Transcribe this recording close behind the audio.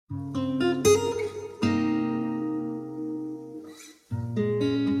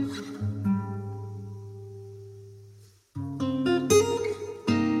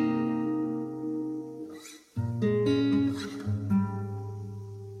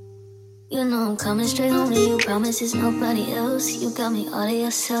You know I'm coming straight home to you. Promise it's nobody else. You got me all to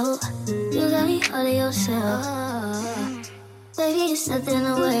yourself. You got me all to yourself. Baby, it's nothing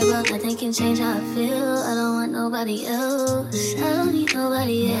to worry about. Nothing can change how I feel. I don't want nobody else. I don't need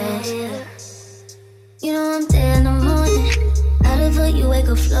nobody else. You know I'm there in the morning. How the fuck you wake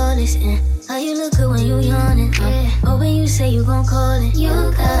up flawless? And how you look good when you yawning? Hoping you say you gon' call it. You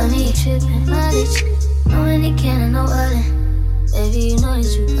got me tripping. Mileage, knowing it can't and no other. Baby, you know that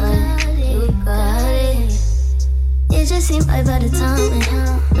you got it. You got it. It just seemed right by the time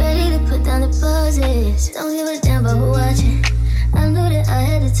I'm ready to put down the pauses. Don't give a damn about who watching. I knew that I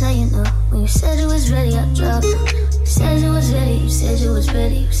had to tell you no. When you said you was ready, I dropped them. You said you was ready, you said you was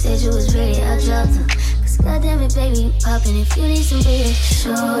ready, you said you was ready, I dropped them. Cause goddamn it, baby, you poppin'. If you need some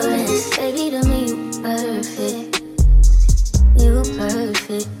reassurance, baby, to me you perfect. You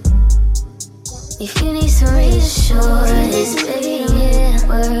perfect. If you need some reassurance, baby, to me yeah,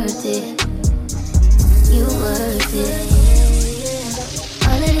 worth it. You worth it.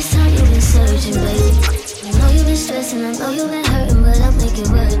 All of this time you've been searching, baby. I know you've been stressing, I know you've been hurting, but I'll make it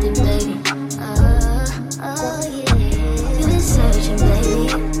worth it, baby. Yeah. You've been searching,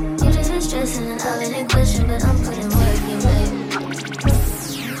 baby. You just been stressing and I've been in question, but I'm putting work in, baby.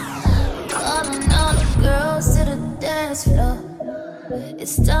 Calling all the girls to the dance floor.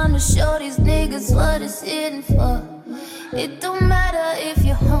 It's time to show these niggas what it's in for. It don't matter if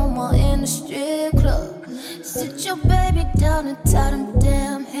you're home or in the strip club. Sit your baby down and tie them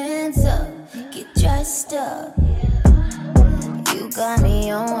damn hands up. Get dressed up. You got me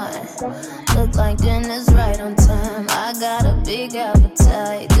on one. Look like dinner's right on time. I got a big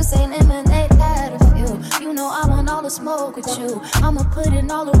appetite. This ain't lemonade out of you. You know I want all the smoke with you. I'ma put in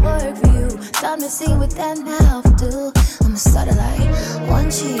all the work for you. Time to see what that mouth do. I'ma start it like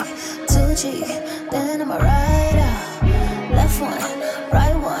 1 cheek, 2 cheek, then I'ma ride out. Left one,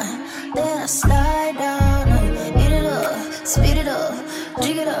 right one, then I slide down. Eat it up, speed it up,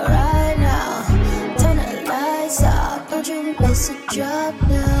 drink it up right now. Turn the lights out, don't you miss a drop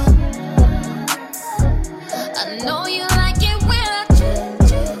now. I know you like it when I just.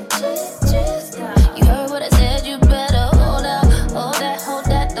 You heard what I said, you better hold out. Hold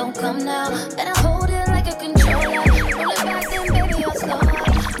that, don't come now. And I hold it like a controller. Pull it back then, baby, I'll slow up.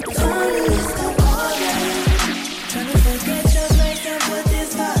 Trying to forget your face and put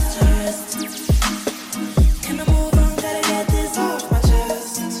this thought to rest. Can I move on? Gotta get this off my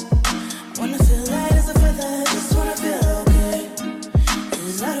chest. Wanna feel light as a feather, just wanna feel okay.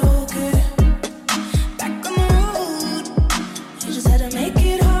 Is that okay? Back on the road, you just had to make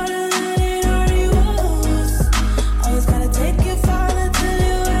it harder than it already was. Always gotta take it farther till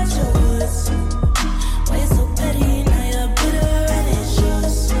you at your worst. Why you so petty, now you're bitter and it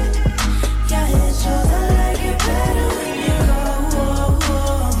shows. Yeah, it shows. I like it better when you go.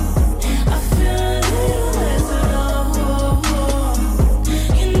 I feel a little less alone.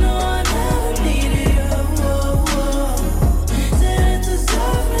 You know I never needed you. Said it to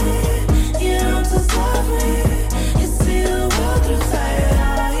stop me, you don't deserve me. You see the world through tired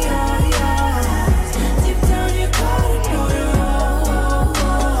eyes. Deep down you gotta know you're wrong.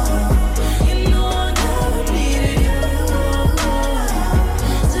 You know I never needed you.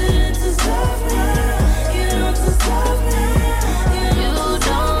 Said it to stop me, you don't deserve me. You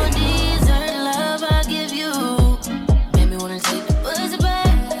don't deserve love I give you. Made me wanna take the pussy back.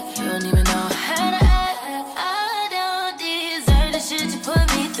 You don't even know how to act. I don't deserve the shit you put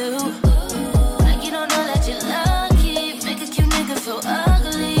me through. Like you don't know that you're lucky. Make a cute nigga feel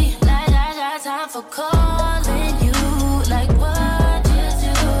ugly. Like I got time for calling you. Like what you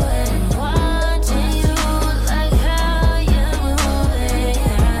doing? Watching you. Like how you moving.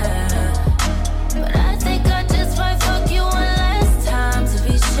 But I think I just might fuck you one last time to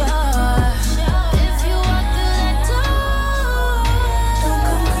be sure. If you walk through that door, Don't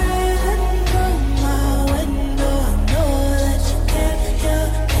come crying through my window. I know that you can't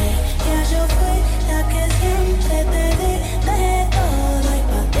catch your fate. La que siempre te di, like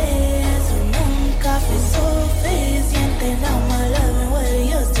my days, nunca fui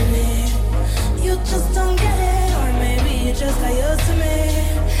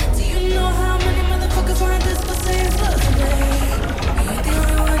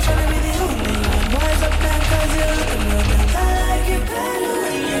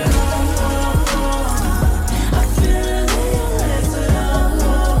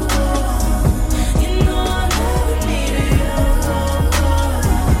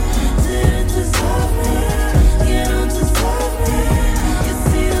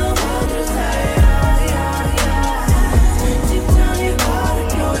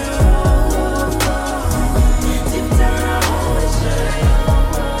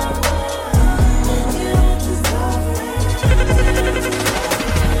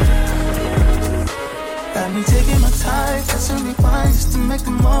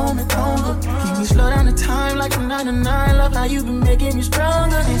and I love how you been making me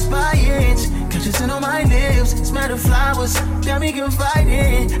stronger. Inspired, catches on my lips, smell the flowers, got me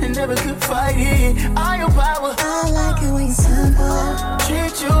confiding, and never could fight it. All your power, I like it when you're simple.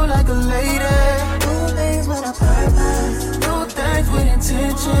 Treat you like a lady. Do things with a purpose. Do things with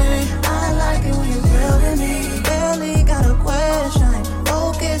intention. I like it when you're real to me. Barely got a question.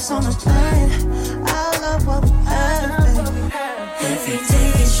 Focus on the plan. I love what we have, baby. Every day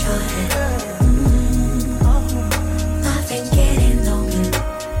is shorter. I've been getting longer.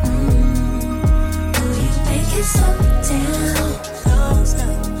 Do you make it slow down?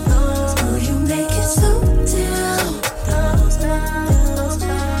 Do you make it slow down?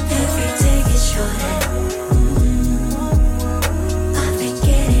 Every day is shorter. I've been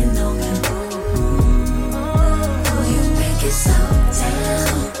getting longer. Do you make it slow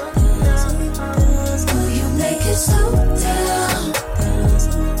down? Do you make it slow down?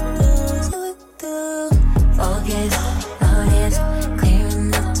 Focus, notice, clear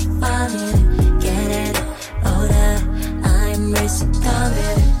enough to find it. Get it, older, I'm racing down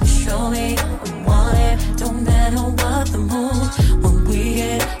it. Show me I want it, don't matter what the mood. When we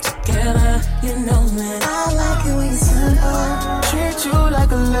get together, you know that I like it when you're simple. Treat you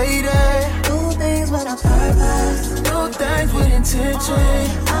like a lady. Do things with a purpose. Do things with intention.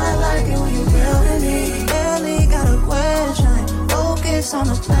 I like it when you're real to me. Barely got a question. Focus on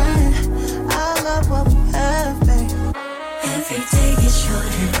the plan. I love what we have, babe. every day gets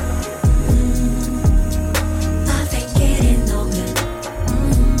shorter. I've been getting longer.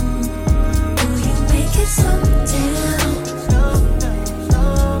 Do you make it slow down?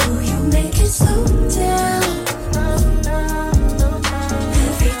 Do you make it slow down?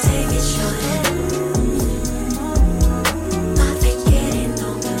 Every day gets shorter. I've been getting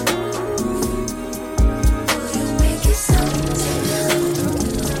longer. Do you make it slow down?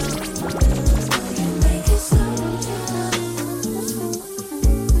 Do you make it slow down?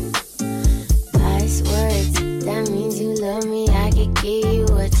 Nice words, that means you love me. I could give you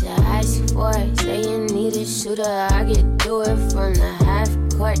what you ask for. Say you need a shooter, I could do it from the half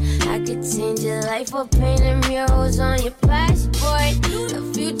court. I could change your life or paint the murals on your passport. The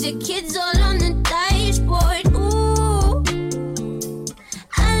future kids all on the dashboard. Ooh,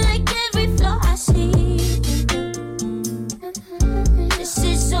 I like every flaw I see. This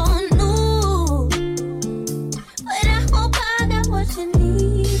is so new, but I hope I got what you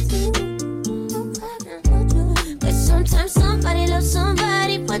need to. But sometimes somebody loves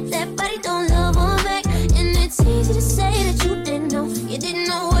somebody, but that body don't love them back. And it's easy to say that you didn't know. You didn't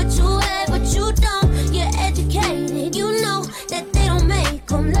know what you had, but you don't. You're educated, you know that they don't make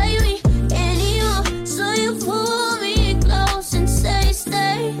them like me anymore. So you pull me close and say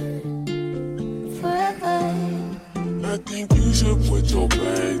stay forever. I think you should put your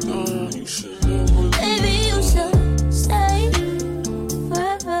bag down. You should never. Baby, you should stay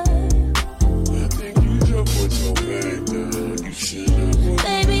forever. I think you should put your bag down. You should never.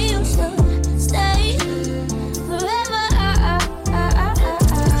 Baby, you should stay forever.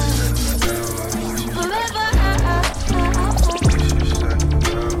 Forever.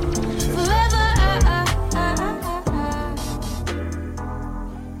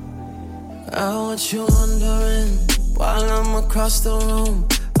 I want you wondering while I'm across the room.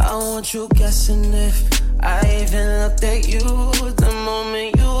 I want you guessing if I even looked at you the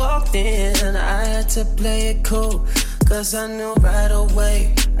moment you walked in. I had to play it cool, cause I knew right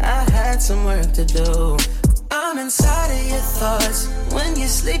away I had some work to do. I'm inside of your thoughts. When you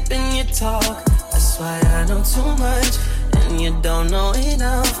sleep and you talk, that's why I know too much and you don't know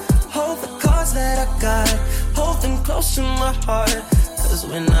enough. Hold the cards that I got, hold them close to my heart. Cause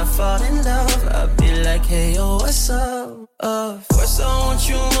when I fall in love, I'll be like, hey, yo, what's up? Of course I want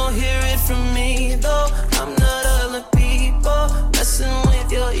you won't hear it from me, though. I'm not other people messing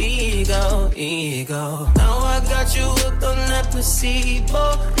with your ego. Now I got you hooked on that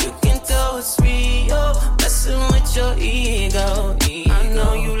placebo. You can tell it's real, messing with your ego. I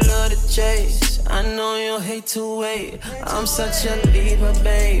know you love to chase, I know you hate to wait. I'm such a Libra,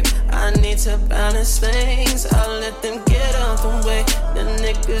 babe. I need to balance things. I'll let them get out the way. The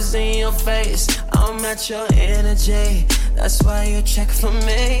niggas in your face, I'll match your energy. That's why you check for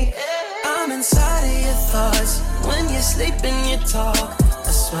me. I'm inside of your thoughts. When you sleep and you talk,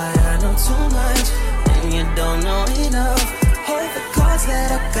 that's why I know too much and you don't know enough. Hold the cards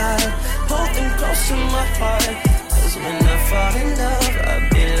that I got, hold them close to my heart. Cause when I fall in love, I'll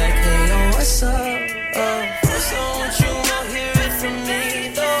be like, hey, yo, what's up? First I want you won't hear it from me,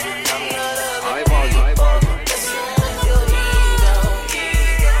 though. I'm not other people. Listen with your ego.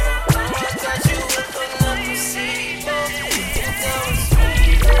 I got you hooked on the placebo. You can tell it's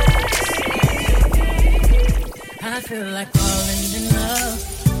real.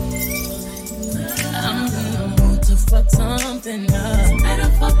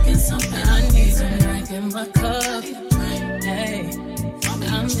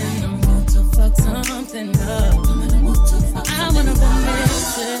 something up. I wanna go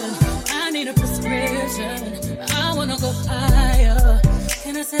missing. I need a prescription. I wanna go higher.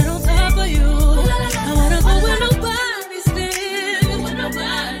 Can I sit on top of you? I wanna go where nobody's been. Where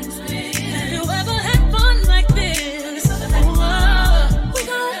nobody's been. Have you ever had fun like this? Oh, we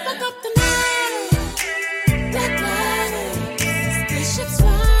gon' fuck up the night. Black lighting, spaceships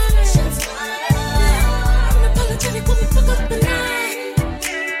flying. Yeah, I'm apologetic when we fuck up the night.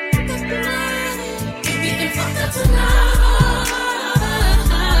 Fuck up the night. We getting fucked up tonight.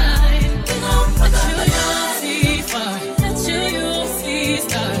 We gon' fuck up the night. See far. Let you see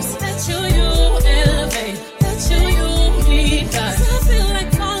stars. Let you elevate. Let you need God. I feel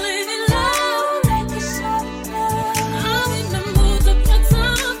like falling in love. I'm in the mood to put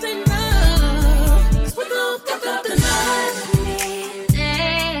something up. We gon' fuck up the night.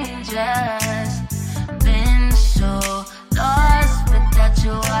 Dangerous, been so lost without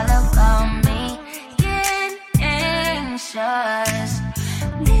you all around me. Get anxious,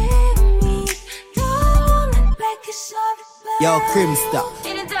 leave me alone like it's all about. Yo, Kimstar.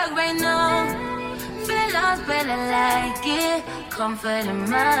 In the dark right now, feel lost but I like it. Comfort in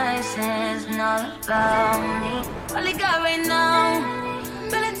my sense, not about me. All I got right now,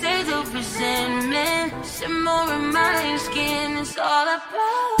 but I taste of resentment. Simmer in my skin, it's all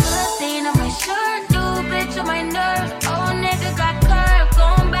about. Stain on my shirt, new bitch on my nerves. Oh nigga got curved,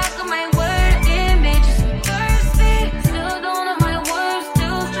 going back on my word. Image is thirsty, still don't know my words.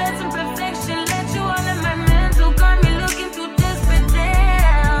 Still stressing perfection, let you all in my mental. Got me looking too desperate,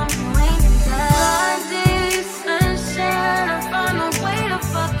 damn. Ain't that day, sunshine, I found a way to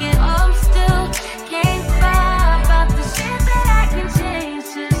fuck it up still. Can't fight about the shit that I can change.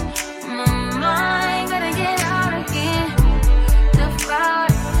 Just my mind, gotta get out again. The fire,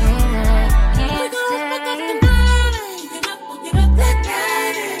 can't stay.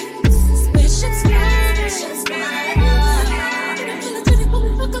 Spaceships flying.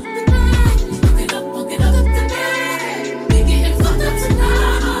 Fuck up the night. Fuck it up tonight. We getting fucked up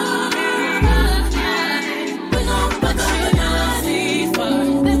tonight. We gon' fuck up the night. See far.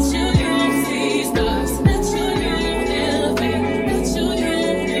 Let you see stars. Let you elevate. Let you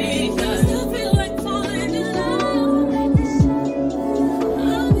need God. Still feel like falling in love.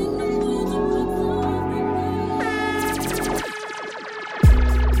 I'm in the mood to put something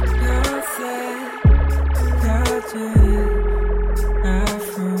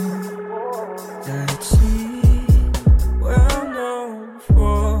Well known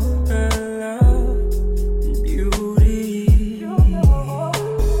for her love and beauty.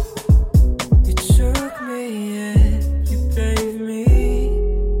 You took me and you bathed me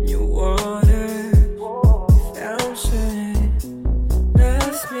in your water. You fountain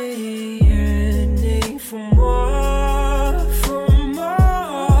left me yearning for more,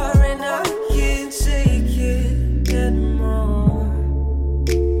 and I can't take it anymore.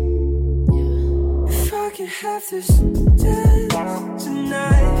 If I can have this dance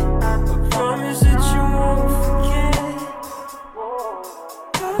tonight, I promise that you won't forget.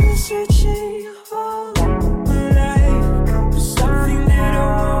 I've been searching all my life for something that I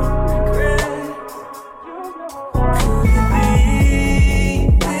won't regret. Could it be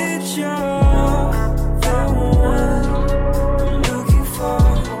that you're the one I'm looking for?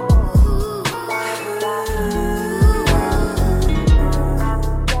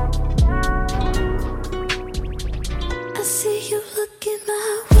 I see you looking my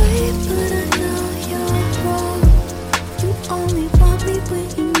way, but I know you're wrong. You only want me when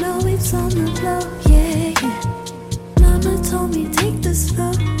you know it's on the low, yeah, yeah. Mama told me take the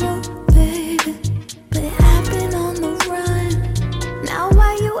slow road, baby, but I've been on the run. Now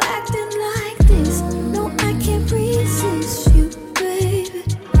why you acting like this? No, I can't resist you, baby.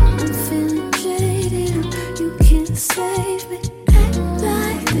 I'm feeling jaded, and you can't save me. Act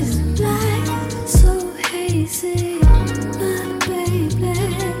like this, like so hazy, my baby.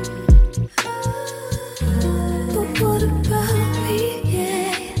 But what about me,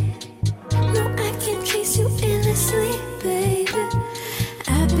 yeah? No, I can't chase you endlessly, baby.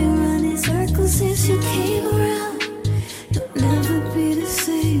 I've been running circles since you came around. You'll never be the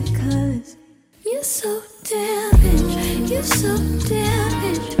same, 'cause you're so damaged. You're so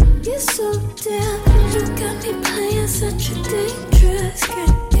damaged. You're so damaged. You got me playing such a dangerous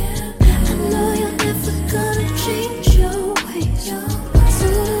game. I know you're never gonna change your ways. So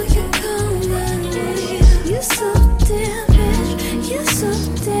you come around. You're so damaged. You're so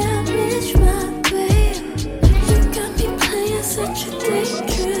damaged, my baby. You got me playing such a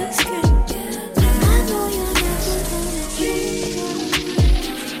dangerous game. I know you're never gonna change.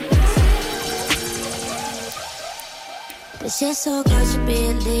 Shit so cold should be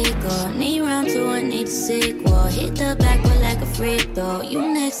illegal. Need round two, I need a sequel. Hit the backwood like a freak though. You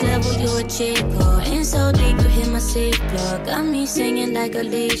next level, you a chico. In so deep, you hit my seat plug. Got me singing like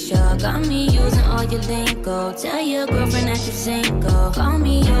Alicia. Got me using all your lingo. Tell your girlfriend that you single. Call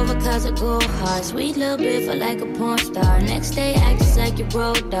me over cause I go hard. Sweet little bit for like a porn star. Next day, act just like your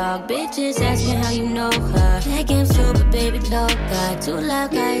road dog. Bitches asking how you know her. That game super, baby, loca. Too loud,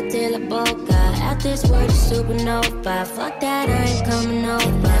 cállate la boca. Out this world, is supernova. Fuck that, I ain't coming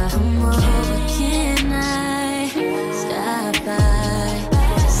over. Come over, can I stop by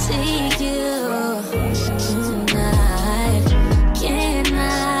to see you tonight? Can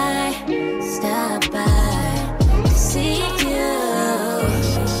I stop by to see you?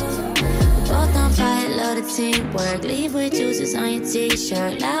 Both on fire, love the teamwork. Leave with juices on your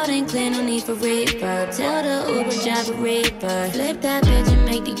t-shirt. Loud and clear, no need for reverb. Tell the Uber driver reaper. Flip that bitch and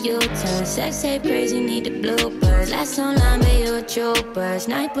make the U-turn. Sex tape crazy, need the bloopers. Last online, but you a trooper.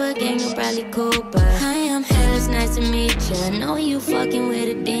 Sniper gang, no Bradley Cooper. I am hell, it's nice to meet ya. Know you fucking with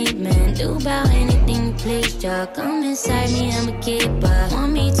a demon. Do about anything you please ya. Come inside me, I'm a keeper.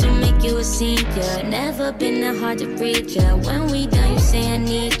 Want me to make you a senior. Never been that hard to reach ya. When we done, you say I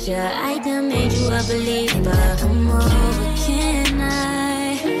need ya. I done made you a believer. Come over, can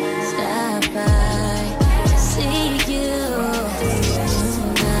I stop by to see you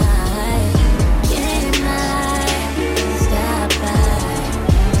tonight? Can I stop by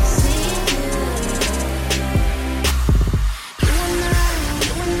to see you?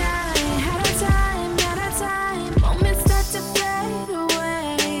 You and I had our time. Moments start to fade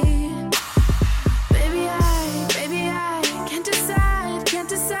away. Baby, I can't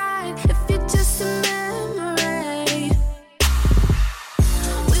decide if you're just a memory.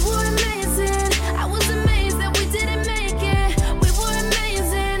 We were amazing. I was amazed that we didn't make it. We were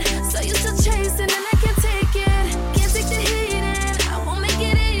amazing. So you still chasing and I can't take it. Can't take the heat and I won't make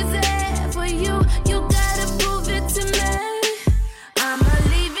it easy for you. You gotta prove it to me. I'ma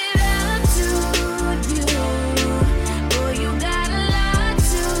leave it up to you. Boy, you got a lot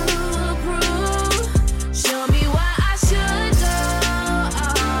to prove. Show me why I should go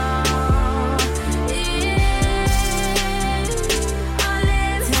all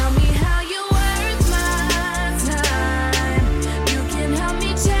in. Tell me how you worth my time. You can help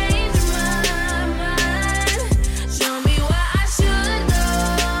me change my mind. Show me why I should go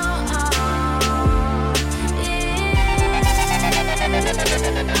all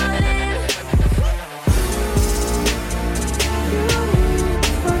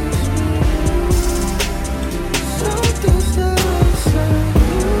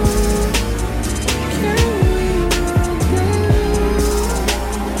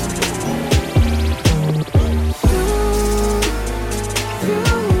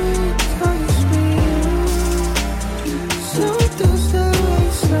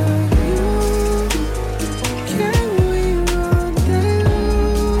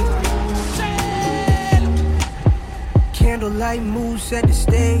Candlelight mood set the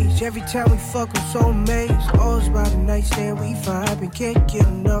stage. Every time we fuck, I'm so amazed. All's by the nightstand, we vibing. Can't get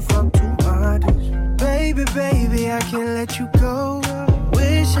enough, I'm too honest. Baby, I can't let you go.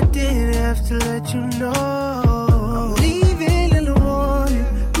 Wish I didn't have to let you know. I'm leaving in the morning,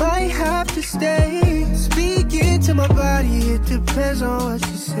 might have to stay. Speaking to my body, it depends on what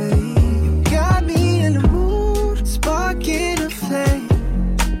you say. You got me in the mood, sparking a flame.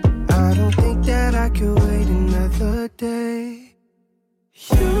 I don't think that I could wait another day.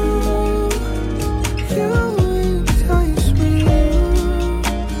 You entice me.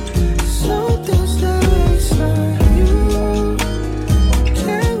 So does that waistline. You,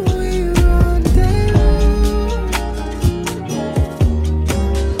 can we rendezvous?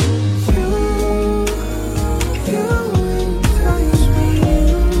 You entice me.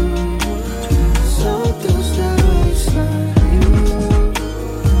 So does that waistline.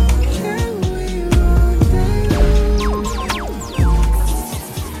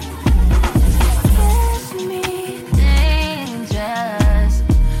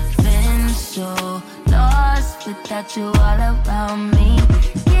 Without you all around me,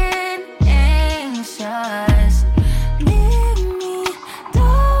 get anxious. Leave me,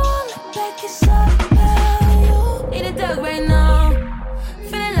 don't look back, it's all about you. In the dark right now,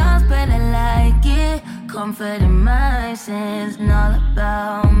 feeling lost but I like it. Comfort in my sins and all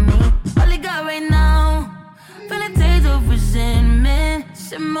about me. All I got right now, feel a taste of resentment.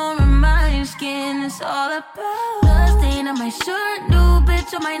 Simmer in my skin, it's all about blood stain on my shirt, new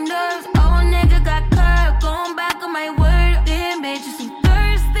bitch on my nerves. Oh nigga got curved, going back on my word. Damn bitch, you so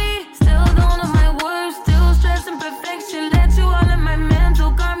thirsty. Still don't know my words, still stressing perfection. Let you all in my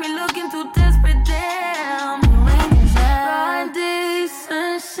mental, got me looking too desperate. Damn, you ain't right.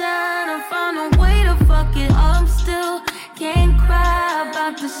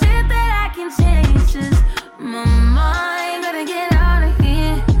 the shit that I can change. Just my mind, gotta get out of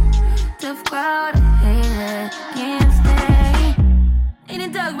here. Tough crowd, I hate it, can't stay. In the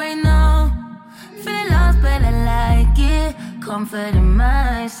dark right now, feeling lost but I like it. Comfort in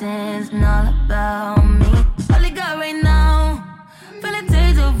my sense, and all about me. All I got right now, feeling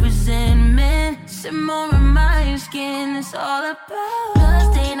taste of resentment. Simmer in my skin, it's all about.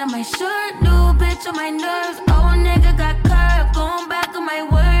 Blood stain on my shirt, new bitch on my nerves. Old nigga got curved, going back on my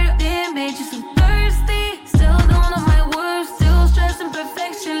word. Damn bitch, you so thirsty. Still don't know my words, still stressing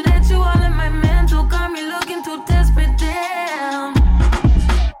perfection. Let you all in my mental, got me looking too desperate. Damn,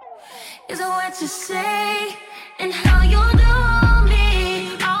 is it what you say and how you do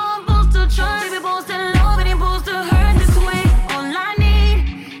me? I'm supposed to try, baby, supposed to love, it ain't supposed to hurt this way. All I need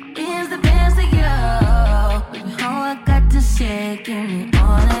is the best of you. Baby, how I got to say, give me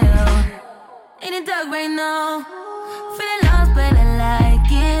all of you. In the dark right now, feeling lost but I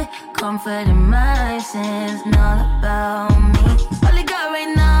like it. Comfort in my sense, and all about me. All I got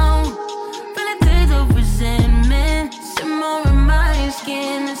right now, feeling taste of resentment. Simmer in my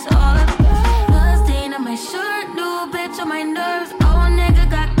skin, it's all about. Blood stain on my shirt, new bitch on my nerves. Old nigga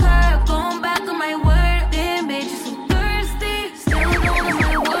got curved, going back on my word. Damn bitch, you so thirsty. Still don't know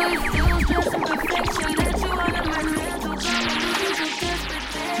my words, still stressing perfection. Let you all in my mental, got me looking too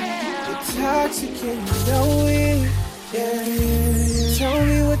desperate. You're toxic and you know it, yeah. Tell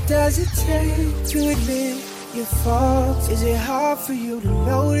me, what does it take to admit your faults? Is it hard for you to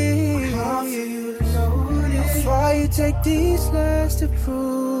notice? How far you take these lies to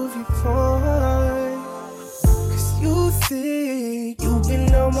prove your point? Cause you think you've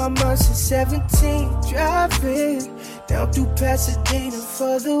been on my mind since 17. Driving down through Pasadena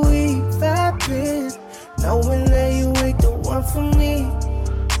for the week. Vibing, knowing that you ain't the one for me.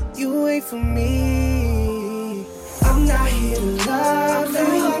 You ain't for me. I'm not here to love you.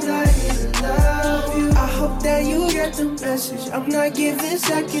 I'm not here to love you. I hope that you get the message. I'm not giving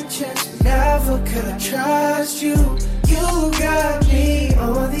second chances. Never could I trust you. You got me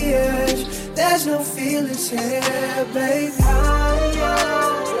on the edge. There's no feelings here, baby.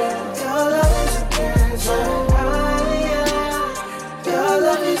 Your love is a cancer. Your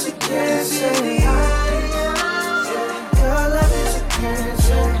love is a cancer. Your love is a cancer.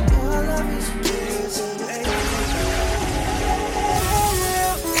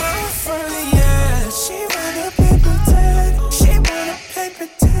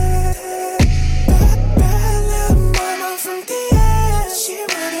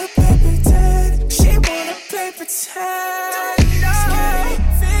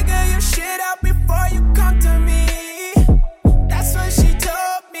 Figure your shit out before you come to me. That's what she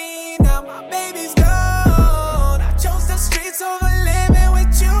told me. Now my baby's gone. I chose the streets over living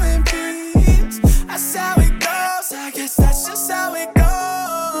with you in peace. That's how it goes. I guess that's just how it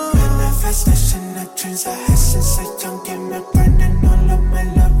goes. Manifestation of dreams, the essence of young, get me burning all of my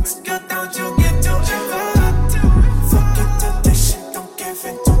love. Girl, don't you get too involved. Fuck your temptation, don't give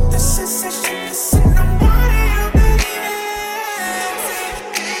in to the sensation. Listen, I'm wanting you, baby.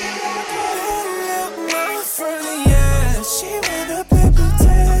 She wanna play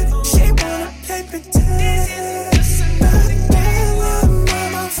pretend. She wanna play pretend. Bad little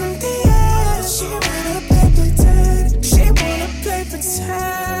mama from the end. She wanna play pretend. She wanna play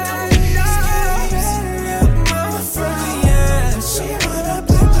pretend. Bad little mama from the end. She wanna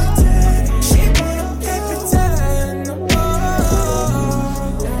play pretend. She wanna play pretend.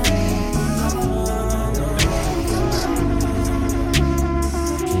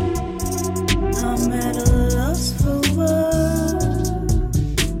 I'm at a loss for words.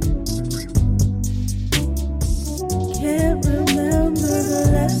 Can't remember the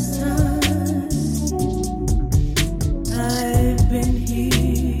last time I've been here.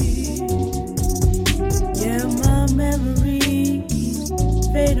 Yeah, my memory keeps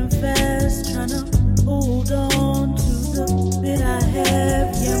fading fast, tryna hold on to the bit I have.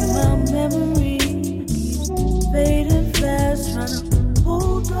 Yeah, my memory keeps fading fast, tryna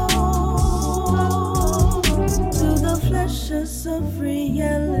hold on to the flashes of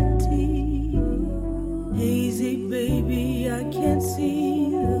reality. Hazy baby, I can't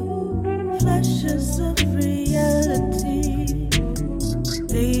see the flashes of reality.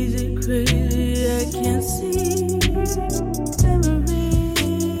 Hazy crazy, I can't see memory.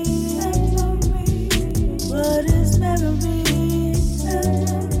 What is memory?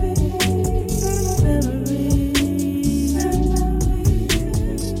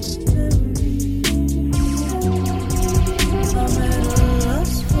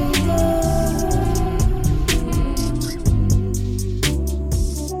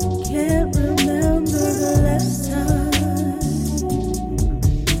 Can't remember the last time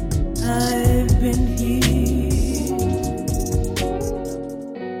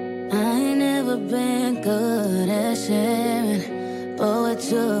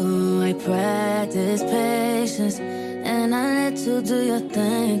practice patience, and I let you do your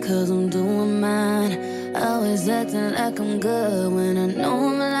thing, cause I'm doing mine. Always acting like I'm good when I know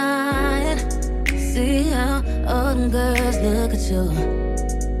I'm lying. See how all them girls look at you,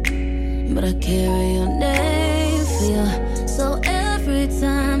 but I carry your name for you. So every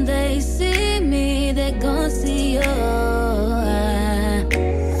time they see me, they gon' see you. I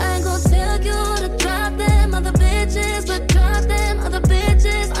ain't gon' tell you to drop them other bitches, but drop them other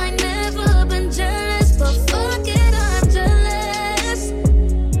bitches. I ain't never been jealous, but fuck it, I'm jealous.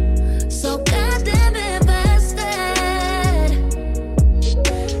 So goddamn invested.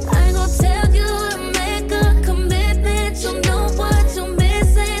 I ain't gon' tell you to make a commitment. You know what you're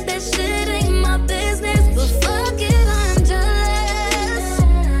missing. That shit ain't my business, but fuck it, I'm jealous.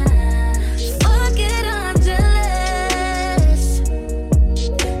 Fuck it, I'm jealous.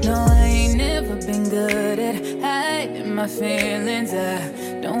 No, I ain't never been good at hiding my feelings. I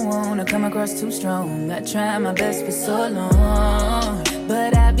don't wanna come across too strong. I tried my best for so long,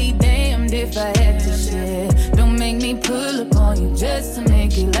 but I'd be damned if I had to share. Don't make me pull up on you just to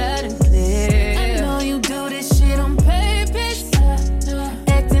make it loud and clear. I know you do this shit on purpose,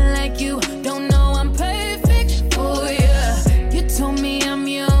 acting like you don't know I'm perfect. Oh yeah, you told me I'm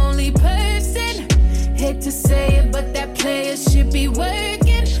your only person. Hate to say it, but that player should be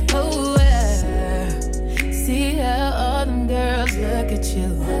working. Oh yeah, see how all them girls look at you,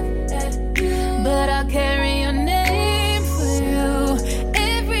 but I'll carry your name for you.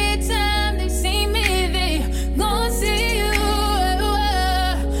 Every time they see me, they gon' see you.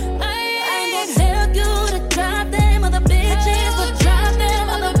 I ain't gon' tell you to drop them other bitches, but drop them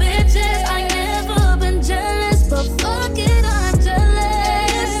other bitches. I ain't never been jealous, but fuck it, I'm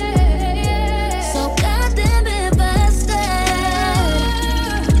jealous. So goddamn invested.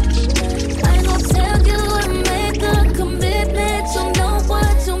 I ain't gon' tell you to make a commitment. You know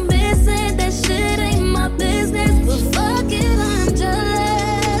what you're missing. That shit ain't my business, but fuck it, I'm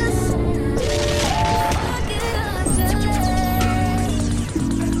jealous. Fuck it, I'm jealous.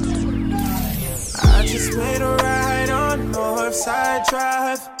 I just made a ride on Northside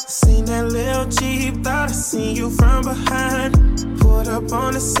Drive. Seen that little Jeep, thought I seen you from behind. Pulled up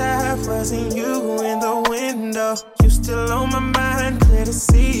on the side, wasn't you in the window? You still on my mind, clear to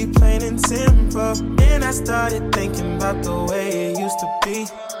see, plain and simple. Then I started thinking about the way it used to be.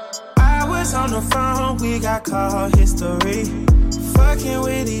 I was on the phone, we got call history. Fucking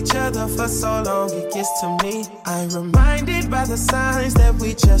with each other for so long, it gets to me. I'm reminded by the signs that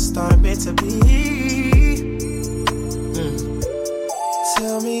we just aren't meant to be.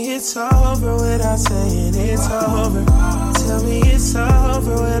 Tell me it's over without saying it's over. Tell me it's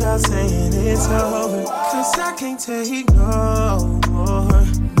over without saying it's over. Cause I can't take no more.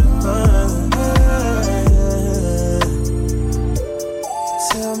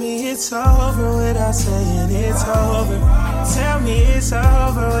 Tell me it's over without saying it's over. Tell me it's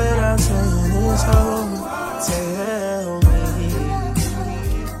over without saying it's over. Tell me.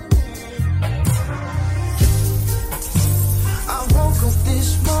 I woke up this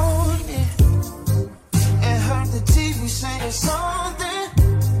morning and heard the TV saying something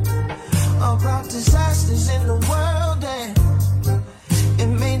about disasters in the world, and it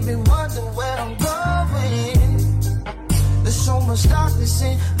made me wonder where I'm going. There's so much darkness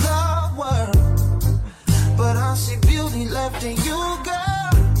in the world, but I see beauty left in you,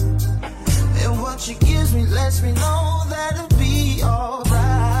 girl. And what you gives me lets me know that it'll be alright.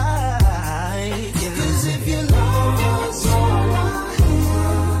 Cause if you love us all I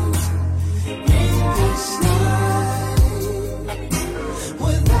have in this life,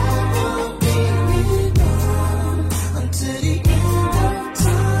 without will be enough until the end of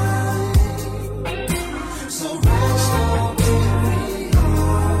time. So rest your weary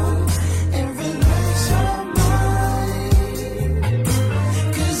heart and relax your mind.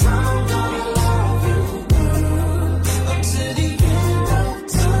 Cause I'm gonna love you, girl, until the end of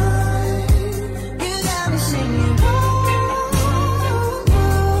time. You got me singing, oh, oh,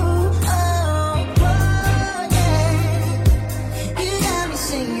 oh, yeah. You got me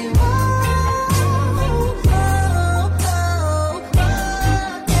singing, oh, oh, oh,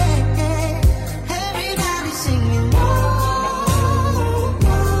 yeah. Everybody singing, oh,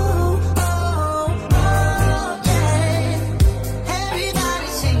 oh, oh, yeah. Everybody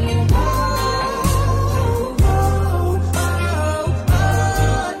singing, oh, oh,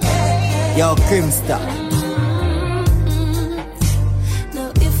 yeah. Yo, Kimstar. Now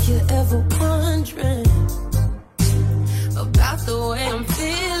if you're ever wondering about the way I'm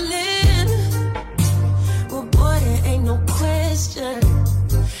feeling, well boy, there ain't no question.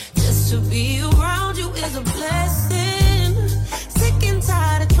 Just to be around you is a blessing. Sick and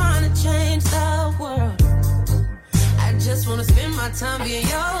tired of trying to change time being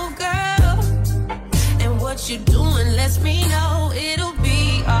your girl. And what you doing lets me know it'll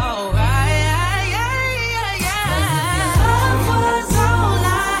be alright. Love was all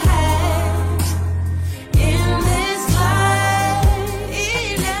I had in this life.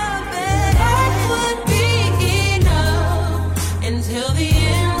 That would be enough until the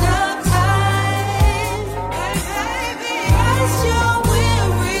end of time. Baby, rest your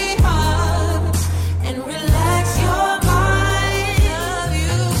weary heart and relax your mind. Love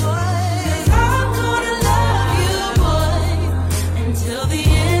you, boy. 'Cause I'm gonna love you, boy, until the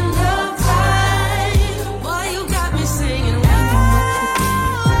end of time. Boy, you got me singing.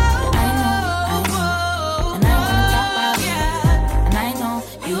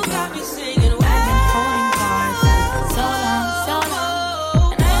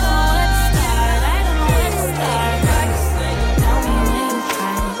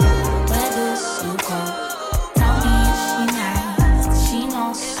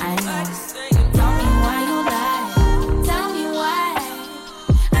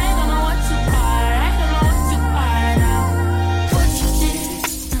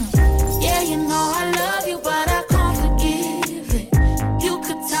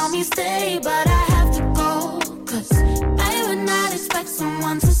 Stay, but I have to go, 'cause I would not expect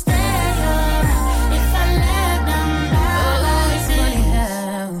someone to stay around if I let them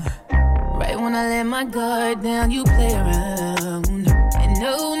down. Right when I let my guard down, you play around. And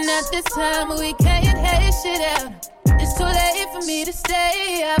no, not this time, but we can't hate shit out. It's too late for me to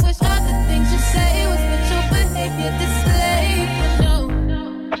stay. I wish all the things you say was what your behavior displayed. No,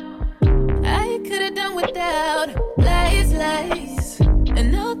 I could've done without lies. And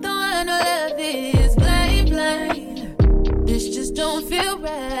no, I know love is blind. This just don't feel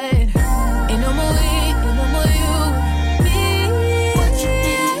right. Ain't no more we, ain't no more you, me. What you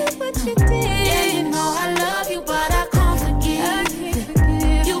did. Yeah, you know I love you, but I can't forgive.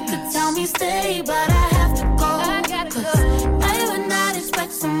 You could tell me stay, but I have to go. 'Cause I would not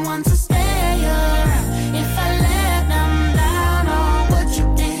expect someone to stay around if I let them down on what you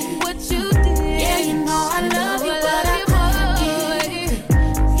did. Yeah, you know I love you, but I can't forgive.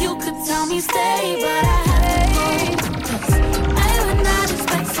 You could tell me stay, but I have to go. 'Cause I would not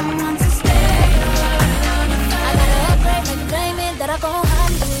expect someone to stay around. I gotta upgrade, make you blame it that I go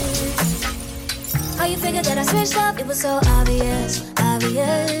hide it. How you figured that I switched up? It was so obvious.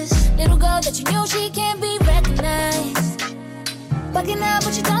 Little girl that you knew she can't be recognized. Bucking out,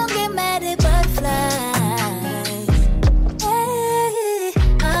 but you don't get mad at butterflies. Hey,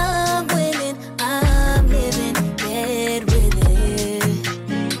 I'm winning, I'm living, get with it.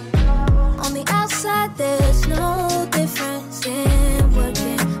 On the outside, there's no difference in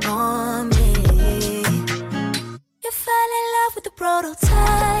working on me. You fell in love with the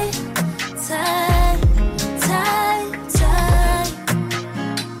prototype,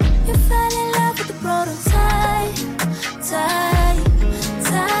 You fell in love with the prototype,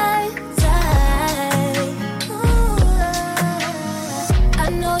 Ooh. I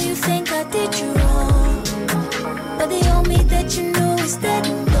know you think I did you wrong, but the old me that you knew is dead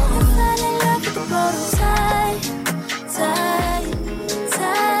and gone. You fell in love with the prototype,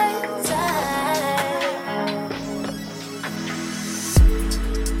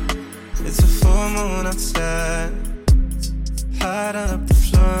 It's a full moon outside, light up the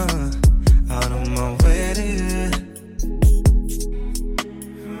floor, out of my way to you.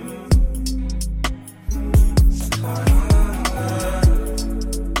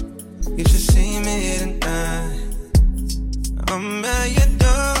 You should see me tonight. I'm at your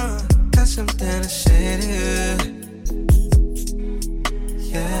door, got something to say to you.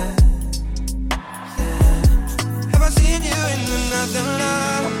 Yeah. Have I seen you in another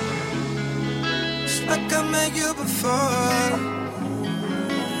love? It's like I met you before.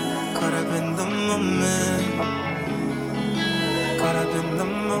 Caught up in the moment.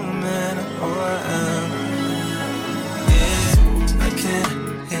 Oh, I am. Yeah, I can't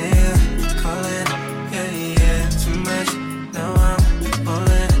hear you calling. Yeah, too much. Now I'm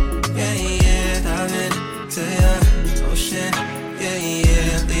falling. Yeah, diving to your ocean. Yeah,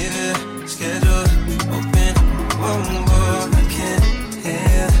 leave it schedule open. Whoa, I can't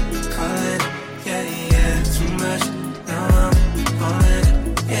hear you calling. Yeah, too much. Now I'm falling.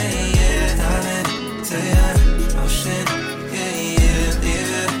 Yeah, diving to your ocean. Yeah,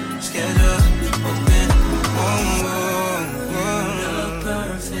 leave it schedule open. Whoa.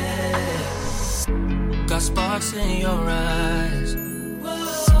 Perfect. Got sparks in your eyes.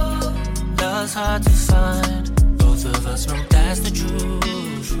 Love's hard to find. Both of us know that's the truth.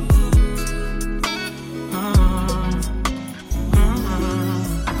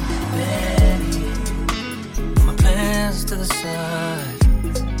 Baby, my plans to the side.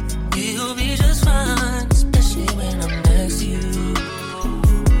 You'll be just fine, especially when I'm next to you.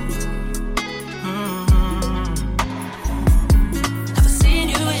 I've seen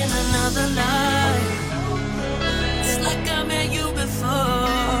you in another life. It's like I met you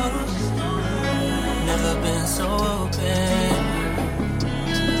before. Never been so open.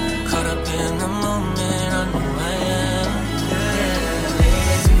 Caught up in the moment, I know I am.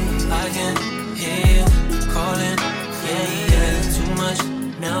 I can hear you calling, yeah. Too much,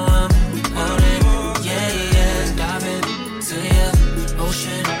 now I'm on it, yeah. Diving to your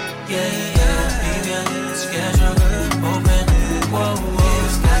ocean, yeah. Leave your schedule open, whoa.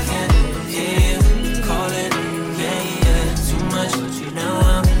 I can hear you calling, yeah. Too much, now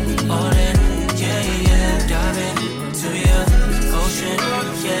I'm on it, yeah. Diving to your ocean,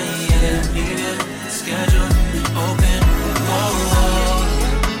 yeah. Leave your schedule open, whoa.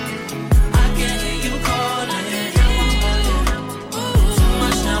 I can hear you calling. Too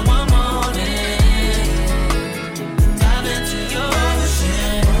much, now I'm on it. Dive into your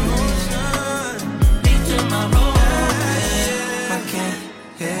ocean. Deep to my road. I can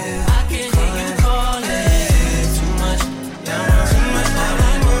hear you calling. Too much, now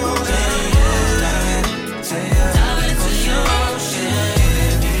I'm on it. Dive into your ocean.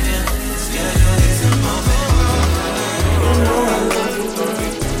 Leave your schedule open. You know I love you, baby.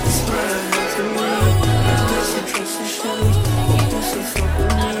 It's right to me. I got some trust issues. Hope you still fuck with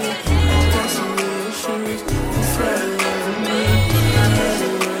me. I got some real issues. It's right loving me. I had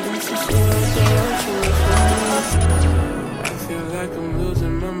it ready to swear that you were for me. I feel like I'm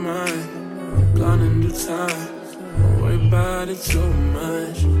losing my mind. Gone in due time. Don't worry about it too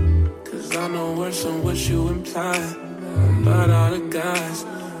much. Cause I know worse than what you imply about all the guys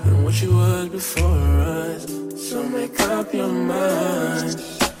and what you was before us. So make up your mind.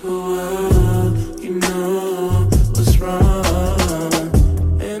 Ooh, you know what's wrong,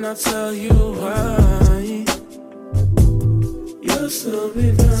 and I'll tell you why. You'll still be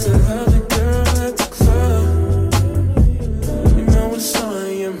there. So have the girl at the club. You know what's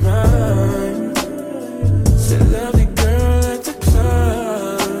on your mind. Say love the girl at the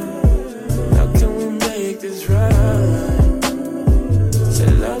club. How can we make this right? Say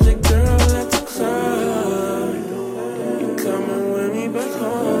love the girl at the club. You coming with me back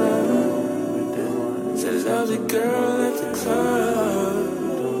home. Say love the girl at the club.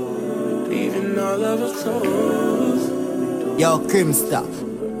 Leaving all of her clothes. Yo, Kimstar.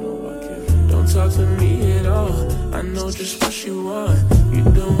 Don't talk to me at all. I know just what you want. You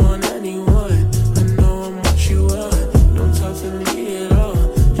don't want anyone. I know I'm what you want. Don't talk to me at all.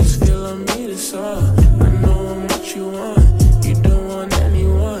 Just feel on me, that's all. I know I'm what you want. You don't want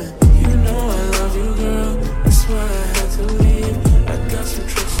anyone. You know I love you, girl. That's why I had to leave. I got some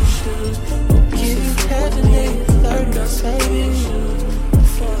trust issues. Give you heavenly flirts, baby.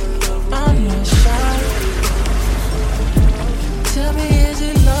 I'm not shy. Tell me, is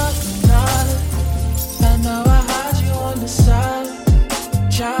it love or not? I know I hide you on the side.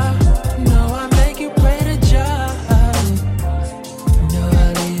 Job, know I make you pray to job. Know I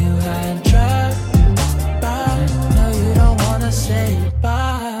leave you high and dry. Bye. No, you don't wanna say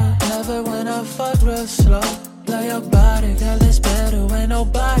bye. Love it when I fuck real slow. Love your body, girl, it's better when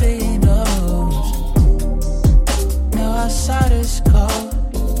nobody knows. Know outside is cold.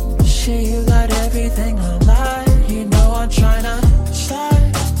 Shit, you got everything I like. You know I'm tryna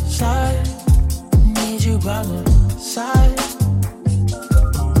slide. Need you by my side.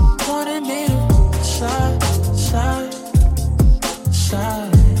 Wanted me to slide.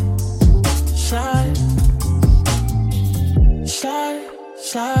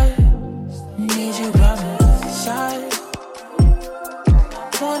 Need you by my side.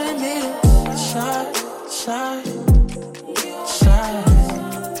 Wanted me to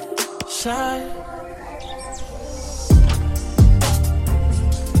slide.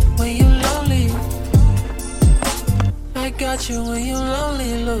 When you lonely, I got you when you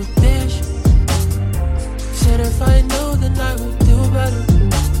lonely, little bitch. Said if I knew, then I would do better.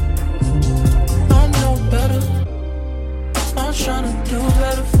 I know better. I'm tryna do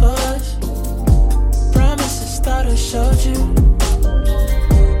better for us. Promises that I showed you.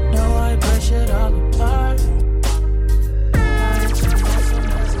 No, I break it all apart.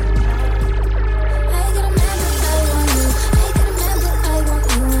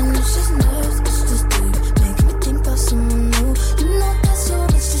 You know that's so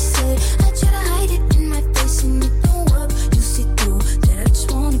much to say. I try to hide it in my face and it don't work. You see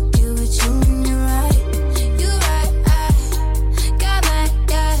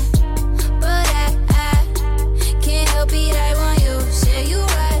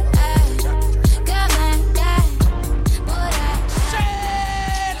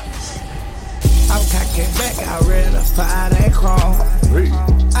certified and chrome.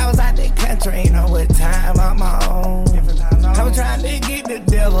 I was out the country, ain't know what time I'm on. I was trying to get the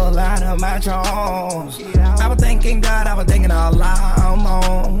devil out of my Jones. I was thinking God, I was thinking all I'm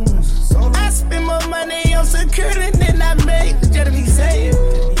on. I spend more money on security than I make just to be safe.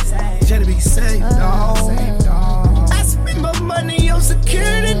 Just to be safe, dog. I spend more money on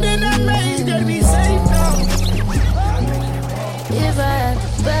security than I make just to be safe, dog. If I had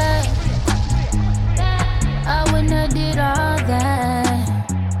the bag, I wouldn't have did all that.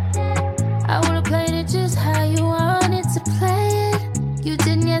 I would've played it just how you wanted to play it. You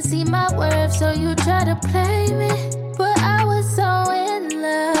didn't yet see my worth, so you tried to play me. But I was so in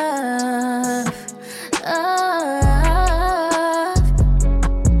love,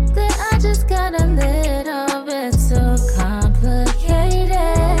 that I just got a little bit too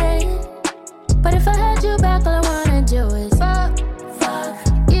complicated. But if I had you back, all I wanna do is fuck,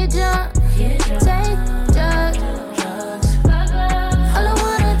 get drunk, take drugs. All I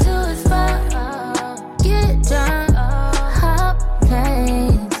wanna do is fuck, get drunk, hop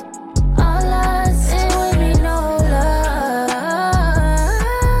planes. All us, it would be no loving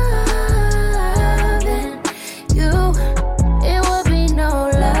you. It would be no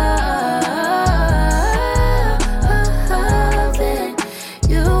loving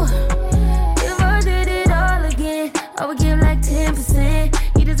you. If I did it all again, I would give like 10%.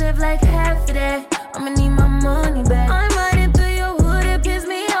 You deserve like half of that. I'ma need my money back. I'm riding through your hood, it pissed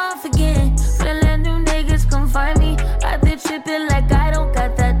me off again. Feeling them niggas come find me. I've been tripping like I don't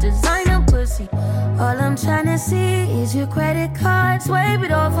got that designer pussy. All I'm tryna see is your credit card. Swipe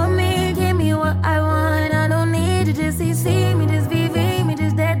it off of me. Give me what I want. I don't need you to CC me, just VV me,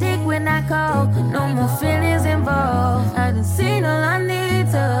 just that dick when I call. No more feelings involved. I done seen all I need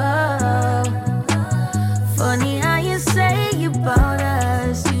to. Funny how you say you bought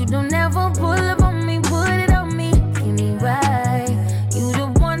us. You don't ever pull up on me, put it on me. Get me right. You the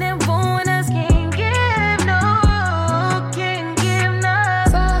one that won't us. Can't give no, can't give no.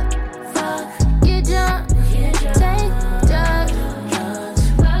 Fuck, get drunk, take drugs.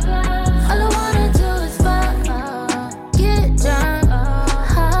 All I wanna do is fuck, get drunk,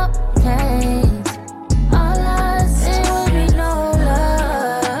 hop planes. All us, it would be no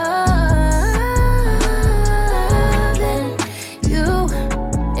loving you.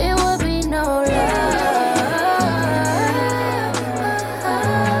 It would be no loving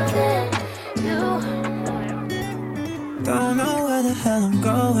you. Don't know where the hell I'm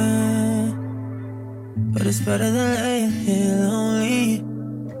going, but it's better than laying here lonely.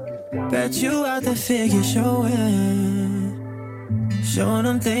 Bet you out the figure showing, showing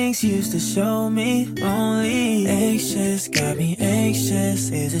them things you used to show me only. Anxious, got me anxious,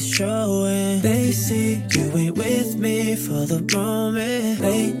 is it showing? They see you ain't with me for the moment.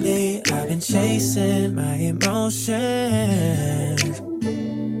 Lately, I've been chasing my emotions.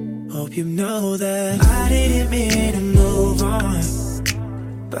 Hope you know that I didn't mean to move on,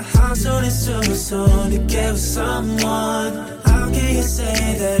 but how soon is too soon to get with someone? How can you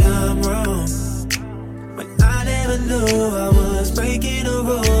say that I'm wrong when I never knew I was breaking a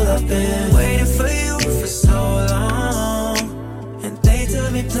rule? I've been waiting for you for so long, and they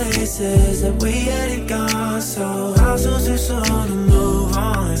took me places that we hadn't gone. So how soon's too soon to move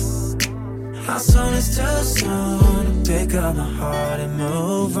on? How soon is too soon to pick up my heart and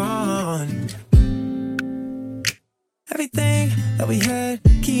move on? Everything that we had,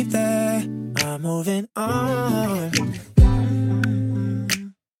 keep that. I'm moving on.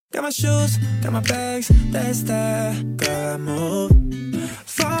 Got my shoes, got my bags, that's that. Girl, I move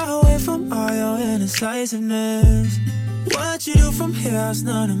far away from all your indecisiveness. What you do from here is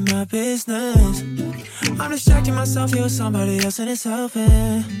none of my business. I'm distracting myself here with somebody else and it's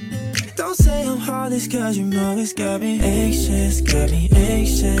helping. Don't say I'm heartless cause you know it's got me anxious,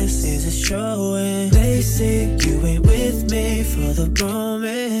 is it showing? They say you ain't with me for the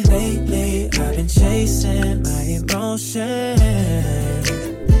moment. Lately I've been chasing my emotions.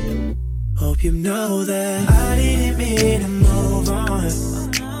 Hope you know that I didn't mean to move on,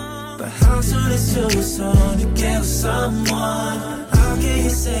 but how soon is too soon to get with someone? How can you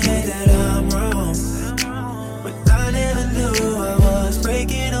say that I'm wrong when I never knew I was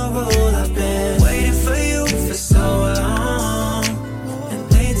breaking a rule? I've been waiting for you for so long, and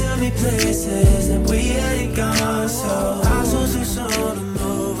they took me places that we hadn't gone. So how soon too soon to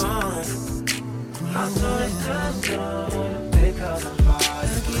move on? How soon is too soon to pick up the heart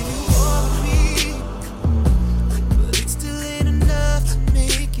and give you all of me, but it still ain't enough to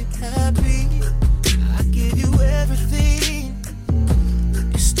make you happy. I give you everything,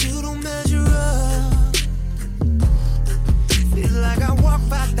 it still don't measure up. Feel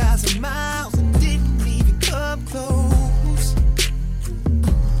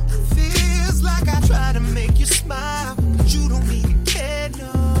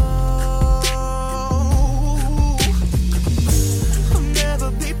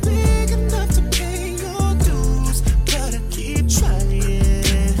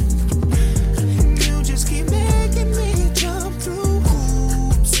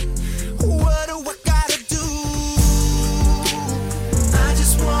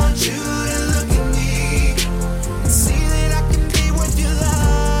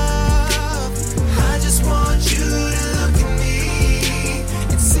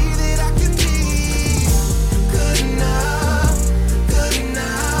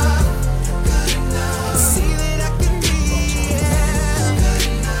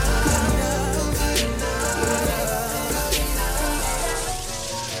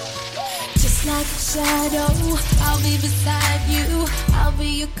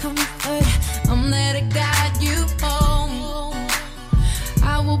comfort. I'm there to guide you home.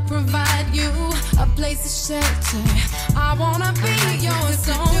 I will provide you a place of shelter. I wanna be your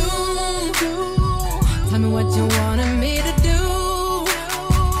zone. Tell me what you wanted me to do.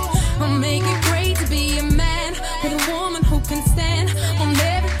 I'll make it great to be a man with a woman who can stand on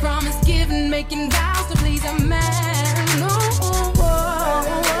every promise given, making vows to please a man.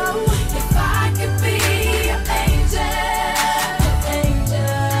 If I could be your angel, your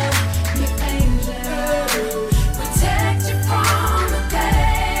angel, protect you from the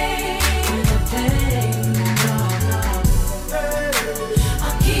pain,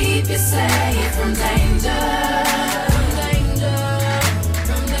 I'll keep you safe from danger.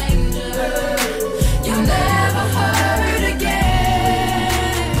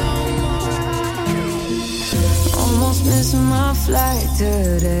 Missing my flight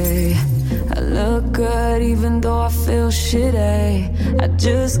today. I look good even though I feel shitty. I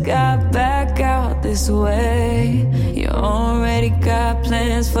just got back out this way. You already got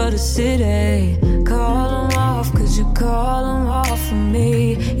plans for the city. Call them off cause you call them off for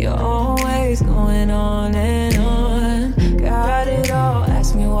me. You're always going on and on. Got it all,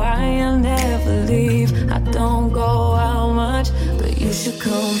 ask me why I'll never leave. I don't go out much, but you should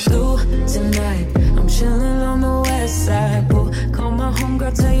come through tonight. I'm chillin' on the west side, boo. Call my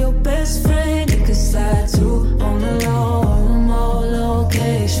homegirl, tell your best friend you can slide too. On the low, on the more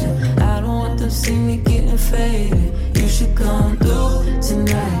location. I don't want them see me getting faded. You should come through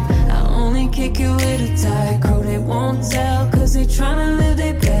tonight. I only kick it with a tight crew. They won't tell cause they tryna live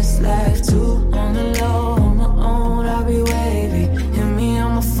their best life too. On the low, on my own, I'll be wavy. Hit me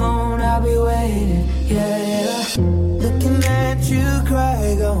on my phone, I'll be waiting. Yeah. Looking at you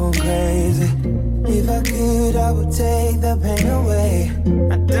cry, going crazy. If I could, I would take the pain away.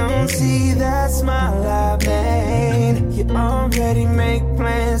 I don't see that smile I made. You already make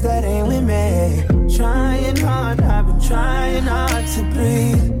plans that ain't with me. Trying hard, I've been trying hard to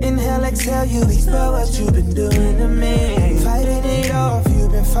breathe. Inhale, exhale, you expel what you've been doing to me. Fighting it off,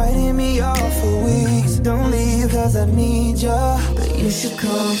 you've been fighting me off for weeks. Don't leave cause I need ya. But you should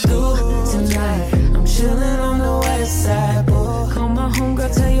come through tonight. I'm chillin' on the west side, boy. Call my homegirl,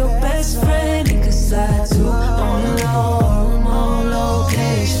 tell your best friend you can slide too. On the low, on my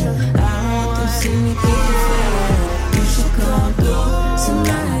location. I don't want them see me getting faded. You should come through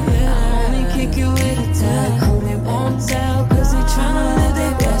tonight. I only kick you with a tag. Who they won't tell cause they tryna live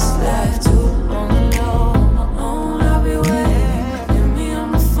their best life too. On the low, on my own, I'll be waiting. Hit me on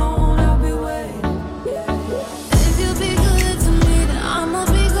my phone, I'll be waiting. If you be good to me, then I'ma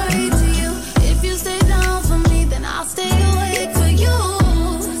be great to you. If you stay down for me, then I'll stay awake for you.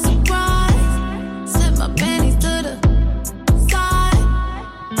 Surprise, slip my panties to the side.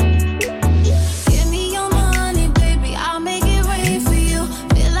 Give me your money, baby, I'll make it rain for you.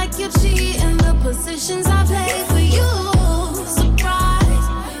 Feel like you're cheating the positions I play for you. Surprise,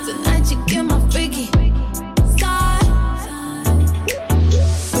 tonight you get my freaky side.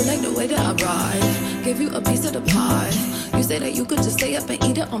 You like the way that I ride, give you a piece of the pie. You say that you could just stay up and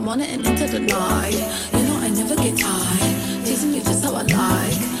eat it all morning and into the night. You know I never get tired, teasing you just how I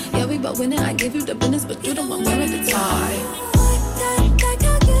like. Yeah, we both winning, I give you the business, but you the one wearing the tie. Like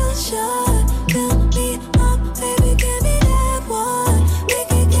how you should fill me up, baby, give me that one.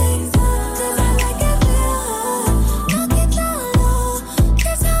 Make it case up, cause I like it real hot. Knock it down low,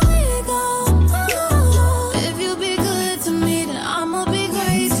 that's how it go. If you be good to me, then I'ma be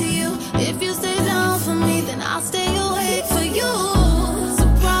great to you. If you stay down for me, then I'll stay awake for you.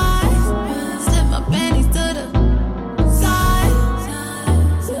 Surprise, slip my panties to the side.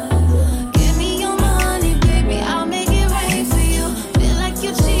 Give me your money, baby, I'll make it rain for you. Feel like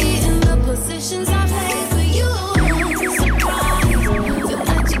you're cheating the positions I play for you. Surprise,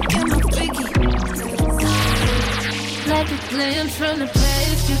 tonight you get my freaky side. Like a glimpse from the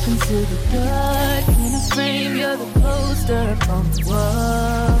place you can see the dark. In a frame, you're the poster up on the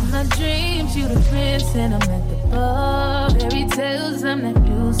wall. My dreams, you the prince and I'm at the bar. Fairy tales, I'm not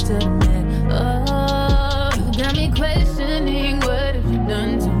used to the man. Oh, you got me questioning what have you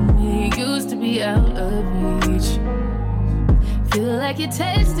done to me. Used to be out of reach. Feel like you're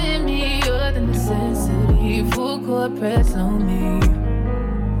testing me, you're the necessity. Full court press on me.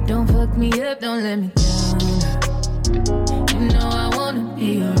 Don't fuck me up, don't let me down. You know I wanna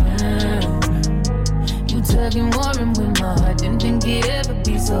be around. You tugging, warring with my heart. Didn't think it'd ever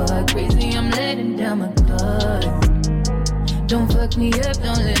be so hard. Crazy, I'm letting down my guard. Don't fuck me up,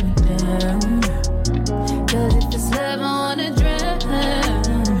 don't let me down. Cause if it's love, I wanna drown.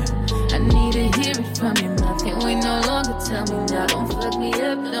 I need to hear it from your mouth. Can't wait no longer, tell me now. Don't fuck me up,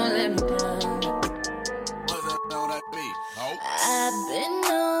 don't let me down. I've been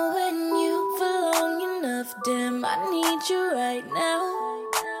on I need you right now.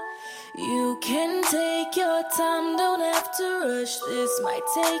 You can take your time, don't have to rush. This might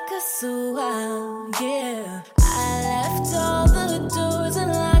take us a while, yeah. I left all the doors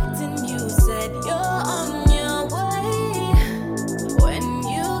unlocked and you said you're on your way. When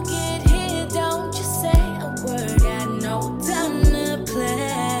you get here, don't just say a word, got no time to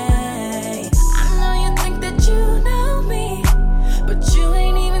play. I know you think that you know me, but you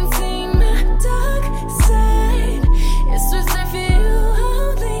ain't even seen my dark side. It's reserved for you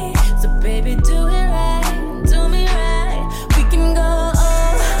only, so baby do it right, do me right. We can go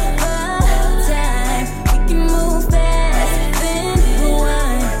overtime, we can move fast, then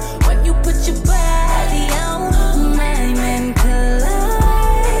rewind. When you put your body on mine and collide.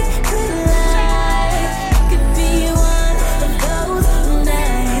 Could be one of those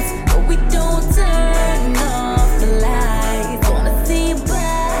nights where we don't turn off the lights. Wanna see your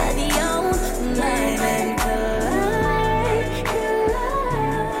body on mine and collide.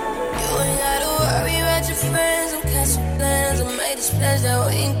 You ain't gotta worry about your friends. I'm cancel plans. I made this pledge that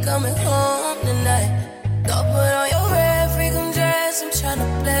we ain't coming home tonight. Go put on your red freakum dress. I'm tryna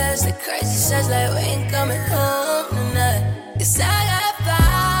blast the crazy sex like we ain't coming home tonight. 'Cause I got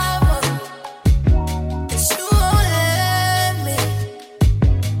five of them, but you won't let me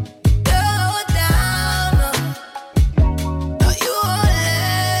go down. No, you won't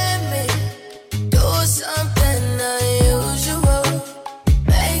let me do something unusual.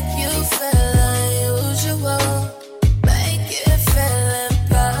 Make you feel unusual. Make it feel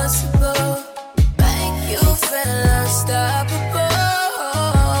impossible. Make you feel unstoppable.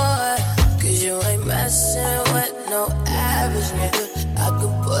 'Cause you ain't messing with no average nigga. I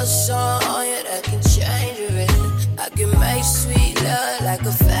can put song on you that can change your rhythm. I can make sweet love like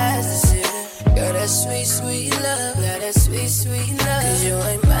a fast decision. Girl, that sweet, sweet love. Girl, that sweet, sweet love. 'Cause you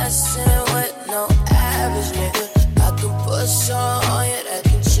ain't messing with no average nigga. I can put song on you that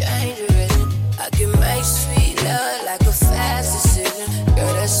can change your rhythm. I can make sweet love like a fast decision.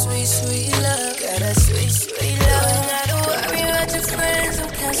 Girl, that sweet, sweet love. Girl, that sweet, sweet love. You ain't gotta worry about your friends. I'm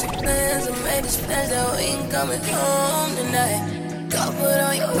cancel plans. I made this plans that we ain't coming home tonight. Go put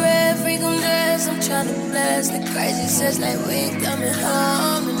on your red freakum dress. I'm tryna blast the crazy sex like we ain't coming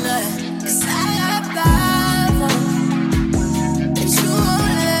home tonight. 'Cause I got five on that you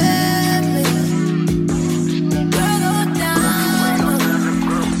won't let me go down.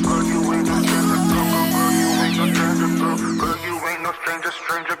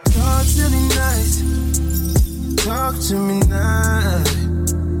 Talk to me nice. Talk to me nice.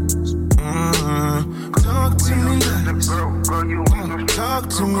 Talk to me nice. Talk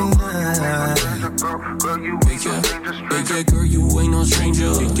to me nice. Yeah, girl, you ain't no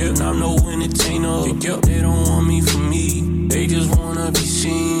stranger. Yeah, I'm no entertainer. Yeah, they don't want me for me. They just wanna be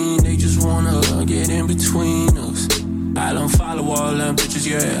seen. They just wanna get in between us. I don't follow all them bitches,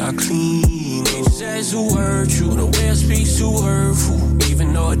 yeah, I clean. They says who hurt you, the way I speak's too hurtful.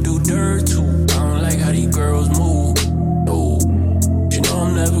 Even though I do dirt too, I don't like how these girls move. No, you know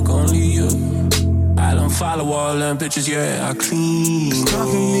I'm never gonna leave you. I don't follow all them bitches, yeah, I clean. It's time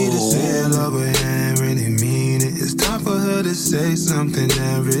for me to say hello, but I ain't really mean it. It's time for her to say something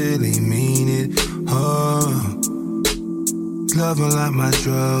that really mean it. Oh, love her like my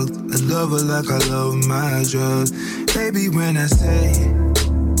drugs. I love her like I love my drugs. Baby, when I say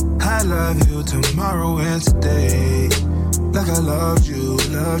I love you tomorrow and today, like I loved you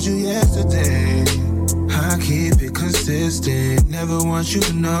yesterday. I keep it consistent. Never want you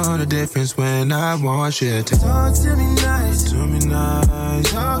to know the difference when I want you to talk to me nice, to me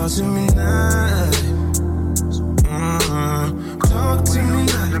nice, talk to me nice. Talk to me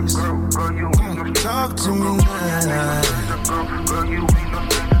nice. Talk to me nice.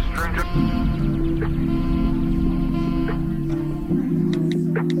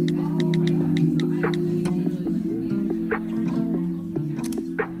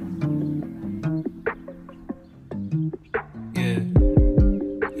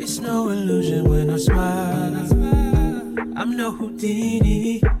 I'm no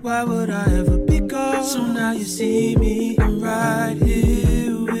Houdini, why would I ever be gone? So now you see me, I'm right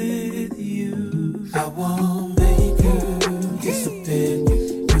here with you. I won't make you disappear.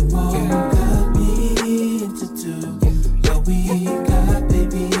 You won't cut me into two. What we got,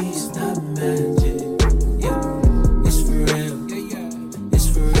 baby, it's not magic. Yeah, it's for real. It's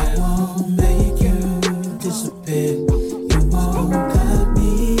for real. I won't make you disappear. You won't cut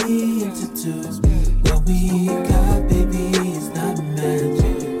me into two. What we got, baby, it's not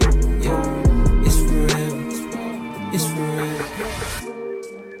magic. Yeah, it's for real. It's for real.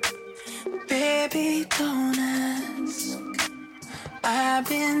 Baby, don't ask. I've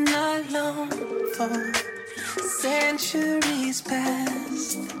been alone for Centuries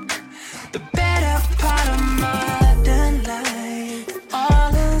past, the better part of modern life.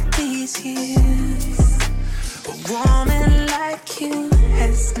 All of these years, a woman like you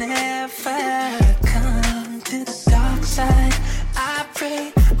has never come to the dark side. I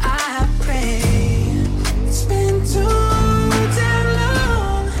pray, it's been too damn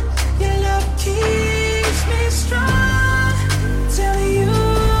long. Your love keeps me strong. Tell you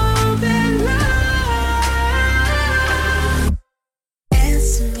that love.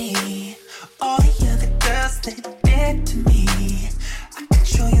 Answer me, all the other girls that dead to me. I can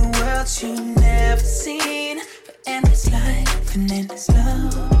show you worlds you've never seen. For endless life and endless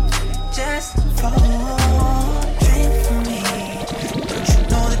love. Just fall, drink from me. Don't you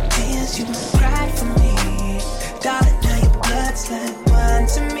know the tears you cried for me? Darling, now your blood's like wine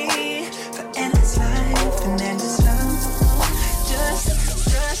to me. For endless life and endless love.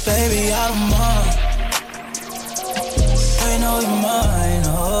 Just baby, I'm mine. I know you're mine,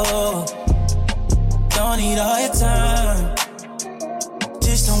 oh. Don't need all your time.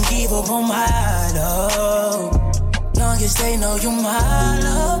 Just don't give up on my love. Longest they know you're my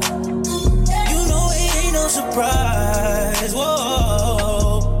love. You know it ain't no surprise,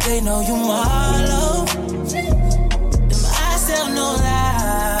 whoa. They know you're my love. Them eyes tell no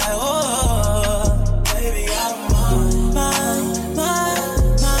lie, oh. Baby, I'm mine.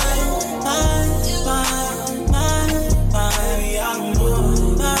 Baby, I'm mine.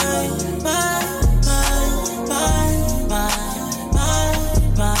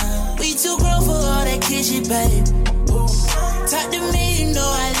 We too grown for all that kid shit, babe. Talk to me, you know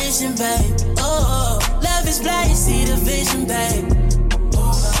I listen, babe. Oh, love is blind, see the vision, babe.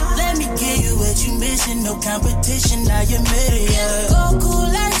 Let me give you what you missing, no competition, I admit it, yeah. Go cool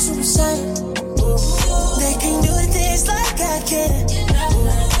like Super Saiyan. They can do things like I can.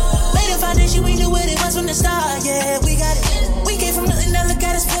 Lay the foundation, we knew what it was from the start, yeah, we got it. We came from nothing, now look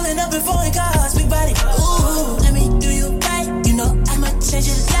at us pulling up in foreign cars, big body. Ooh, let me do you right, you know I'ma change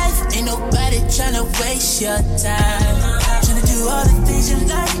your life. Ain't nobody tryna waste your time. Tryna do all the things you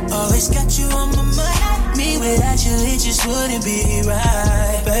like, always got you on my mind. Me without you, it just wouldn't be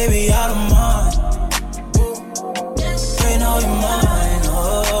right. Baby, out of mind. You know you're mine,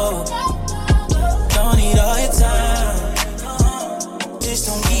 oh. Don't need all your time. Just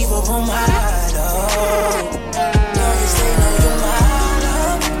don't give up on my love. Long as they know you're my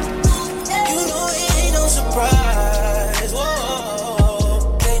love. You know it ain't no surprise,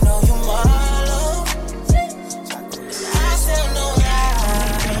 whoa. They know you're my love. I still know that.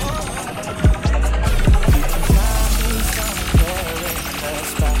 You can find me somewhere in the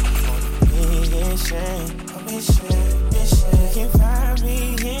spot. You can find me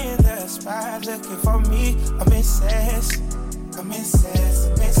in the spot looking for me. I'm incensed. Got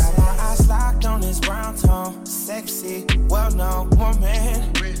my eyes locked on this brown tone. Sexy, well-known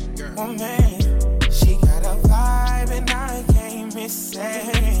woman. She got a vibe and I can't miss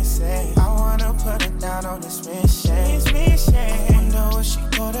it. I wanna put her down on this mission. I wonder what she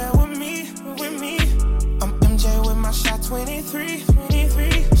go there with me. I'm MJ with my shot 23.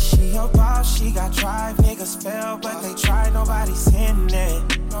 She a boss, she got drive. Niggas fail, but they try. Nobody's in it.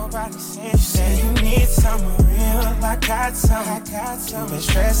 You say you need someone real, I got some. You been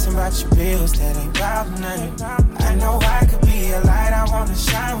stressing about your bills, that ain't about nothing. I know I could be a light, I wanna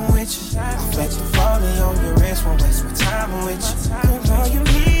shine with you. I flex the falling on your wrist, won't waste my time with you. Girl, all you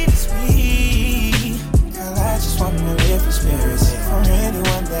need is me. Girl, I just wanna live in spirits for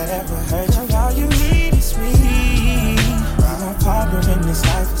anyone that ever hurt you. Girl, all you need is me. My partner in this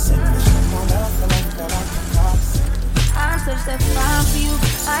life is in this. My love for life, girl, I can call it. I search that fire for you.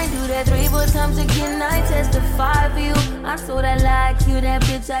 I do that 3-4 times again. I testify for you. I'm so that like you, that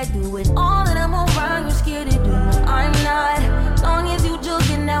bitch. I do it all that I'm around. You're scared to do. I'm not. Long as you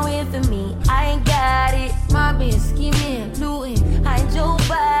joking now here for me, I ain't got it. My bitch scheming, looting, hide your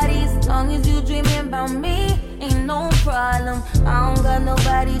bodies. Long as you dreaming about me, ain't no problem. I don't got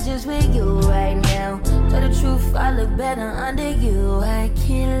nobody just with you right now. Tell the truth, I look better under you. I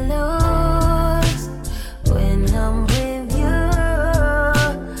can't lose when I'm with you.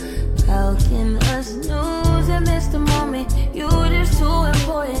 How can us lose and miss the moment? You just too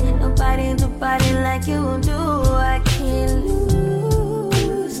important. Nobody do body like you do. I can't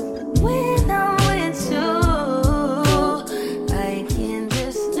lose when I'm with you. I can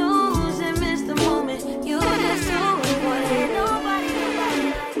just lose and miss the moment. You just too important. Nobody do body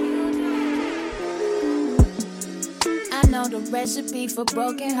like you do. I know the recipe for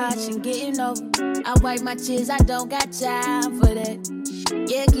broken hearts and getting over. I wipe my tears, I don't got time for that.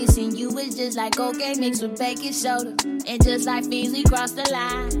 Yeah, kissing you is is just like cocaine mixed with baking soda. And just like fiends, we crossed the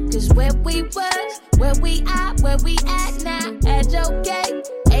line. Cause where we was, where we at now. At your gate,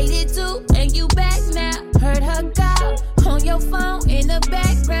 82, and you back now. Heard her call on your phone in the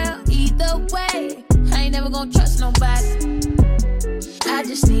background. Either way, I ain't never gonna trust nobody. I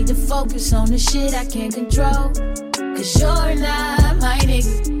just need to focus on the shit I can't control. Cause you're not my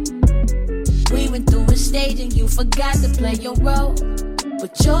nigga. We went through a stage and you forgot to play your role.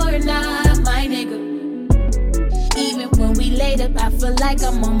 But you're not my nigga. Even when we laid up, I feel like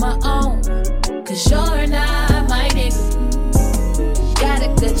I'm on my own. Cause you're not my nigga. Gotta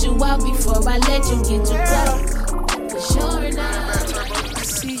cut you out before I let you get too close. Cause you're not my nigga.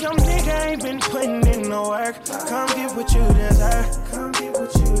 See, your nigga ain't been putting in no work. Come get what you deserve. Come get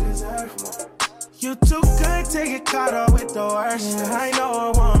what you deserve. You too good to get caught up with the worst. I know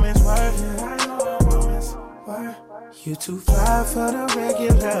a woman's worth. I know a woman's worth. You too fly for the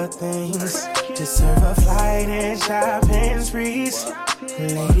regular things. Deserve a flight and shopping sprees.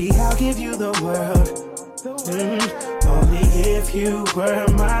 Lady, I'll give you the world. Only if you were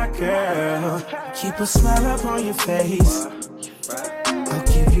my girl. Keep a smile up on your face. I'll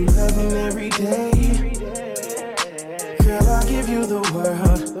give you loving every day. Girl, I'll give you the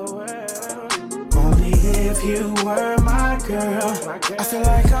world. Only if you were my girl. I feel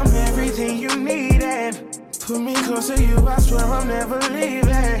like I'm everything you needed. Put me close to you, I swear I'm never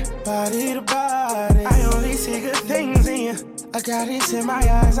leaving. Body to body, I only see good things in you. I got it in my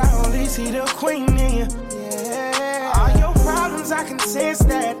eyes, I only see the queen in you. Yeah. All your problems, I can sense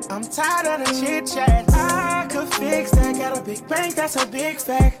that. I'm tired of the chit chat. I could fix that. Got a big bank, that's a big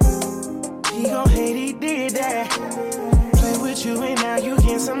fact. He gon' hate he did that. Play with you and now you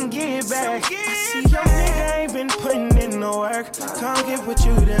get some get back. I see your nigga ain't been putting in no work. Come get what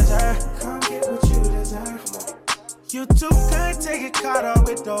you deserve. Come get what you deserve. You too good to get caught up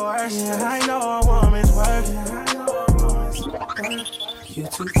with the worst. Yeah, I know a woman's worth. Yeah, I know a woman's worth. You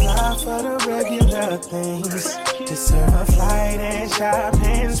too fly for the regular things. Deserve a flight and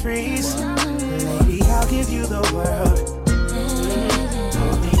shopping sprees. Lady, I'll give you the world.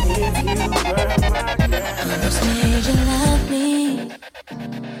 Only if you were my girl. Almost made you love me.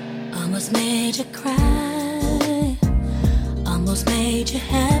 Almost made you cry. Almost made you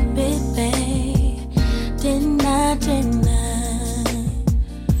happy, babe. Didn't I?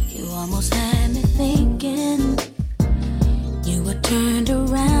 You almost had me thinking you were turned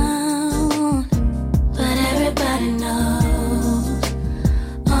around. But everybody knows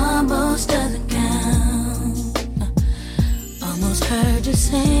almost doesn't count. Almost heard you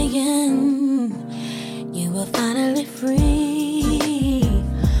saying you were finally free.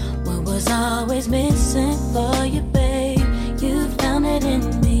 What was always missing for you, babe? You found it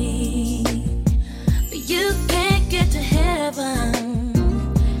in me. You can't get to heaven,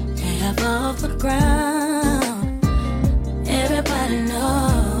 half off the ground. Everybody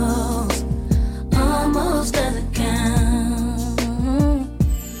knows, almost doesn't count.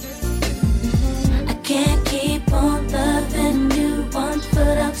 I can't keep on loving you, one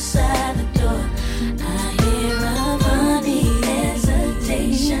foot outside the door. I hear a funny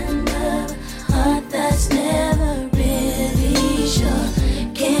hesitation of a heart that's never really sure.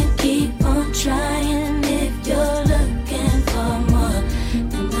 Can't keep on trying. You're looking for more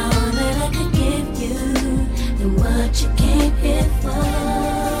than all that I could give you, than what you came here for.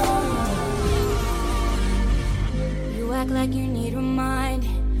 You act like you need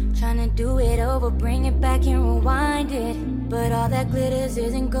reminding, trying to do it over, bring it back and rewind it. But all that glitters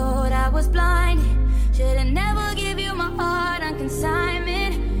isn't gold, I was blind. Should've never give you my heart on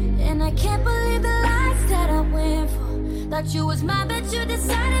consignment. And I can't believe the lies that I went for. Thought you was mine, but you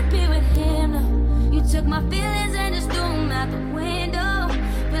decided to be with him. No. You took my feelings and just threw them out the window.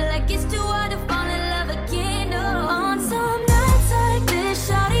 Feel like it's too hard to fall in love again, no. On some nights like this,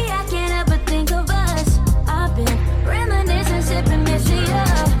 shawty, I can't ever think of us. I've been reminiscing, sipping, missing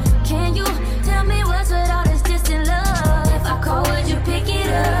up. Can you tell me what's with all this distant love? If I call, would you pick it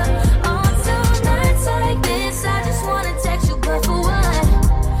up? On some nights like this, I just wanna text you, but for what?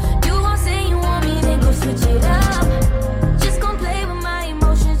 You won't say you want me, then go switch it up. Just gon' play with my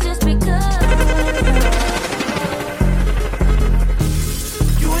emotions just because.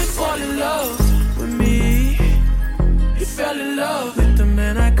 Fall in love with me. You fell in love with the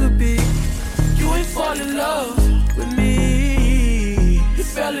man I could be. You ain't fall in love with me. You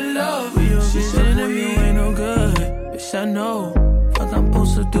fell in love with your vision of me. You ain't no good, bitch, I know. Fuck I'm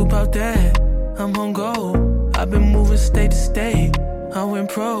supposed to do about that. I'm on go. I've been moving state to state. I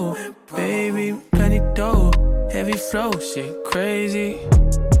went pro, baby, plenty dough. Heavy flow, shit crazy.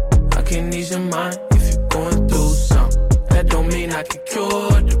 I can ease your mind if you're going through something. that don't mean I can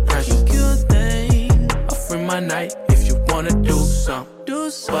cure depression. Cure thing, offering my night if you wanna do some.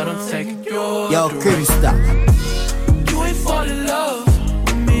 But I'm taking your DJKIMSTAR. You ain't fall in love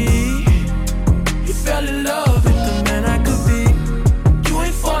with me. You fell in love with the man I could be. You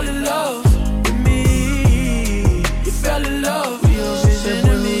ain't fall in love with me. You fell in love with your vision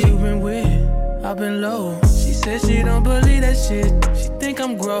of me. You've been with, I've been low. She said she don't believe that shit. She think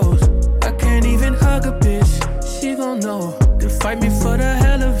I'm gross. I can't even hug a bitch. She gon' know. Then fight me for the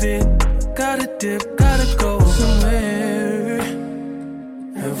hell of it. Gotta dip, gotta go somewhere.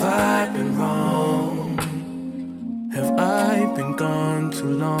 Have I been wrong? Have I been gone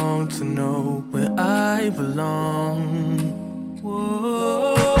too long to know where I belong?